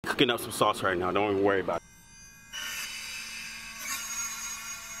Cooking up some sauce right now. Don't even worry about it.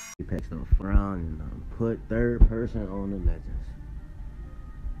 He passed on around and put third person on the legends.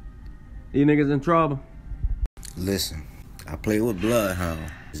 These niggas in trouble. Listen, I play with Bloodhound.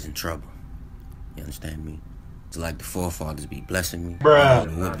 Is in trouble. You understand me? It's like the forefathers be blessing me.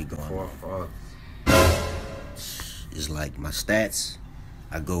 Bruh. What be going on? It's like my stats.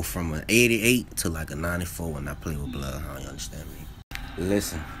 I go from an 88 to like a 94 when I play with Bloodhound. You understand me?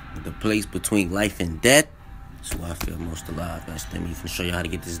 Listen, the place between life and death is where I feel most alive. You understand me? I'm finna show you how to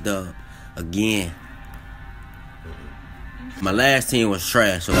get this dub again. My last team was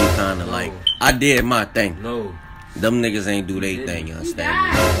trash, so we kinda like, I did my thing. No. Them niggas ain't do their thing, you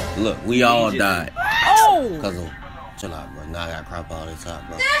understand me? Look, we all died. Cause of, chill out, bro. Now I gotta crop all this out,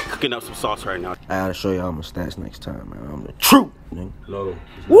 bro. Cooking up some sauce right now. I gotta show y'all my stats next time, man. I'm the truth, nigga. No.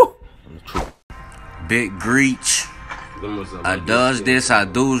 Woo! I'm the truth. Big Greach. I does this, I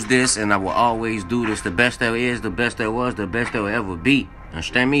does this, and I will always do this. The best there is, the best there was, the best there will ever be.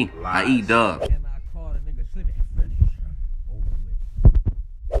 Understand me? I eat dubs.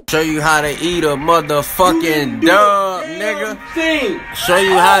 Show you how to eat a motherfucking dub, nigga. Show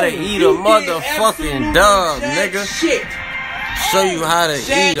you how to eat a motherfucking dub, nigga. Show you how to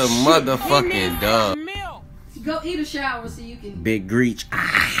eat a motherfucking dub. Go eat a shower so you can. Big Greach.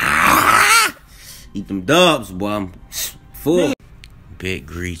 Eat them dubs, boy. I'm full. Big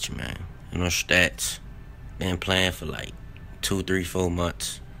Greach, man. You know stats. Been playing for like 2, 3, 4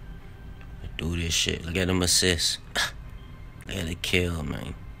 months. I do this shit. Look at them assists. Look at the kill,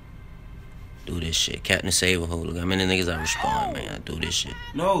 man. Do this shit. Captain Saberhole. Look how many niggas I respond, man. I do this shit.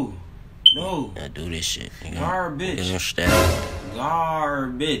 No. No. I do this shit. Nigga. Garbage. Look at them stats.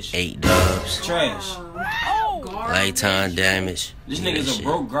 Garbage. 8 dubs. Trash. Lifetime damage. This nigga's a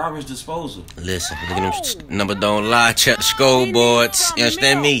broke garbage disposal. Listen, look at them number don't lie. Check the scoreboards. You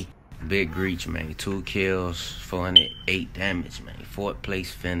understand me? Big Greach, man. 2 kills, 408 damage, man. 4th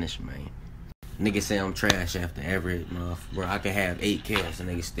place finish, man. Niggas say I'm trash after every month. Bro, I can have 8 kills and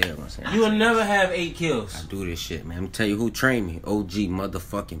niggas still gonna say You will never have 8 kills. I do this shit, man. I'm gonna tell you who trained me. OG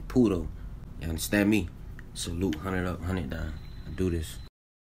motherfucking Puto. You understand me? Salute, 100 up, 100 down. I do this.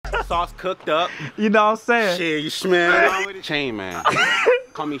 Sauce cooked up. You know what I'm saying? Shit, you smell it. Chain, man.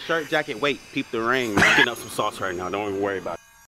 Call me shirt, jacket, wait, peep the ring, man. Cooking up some sauce right now. Don't even worry about it.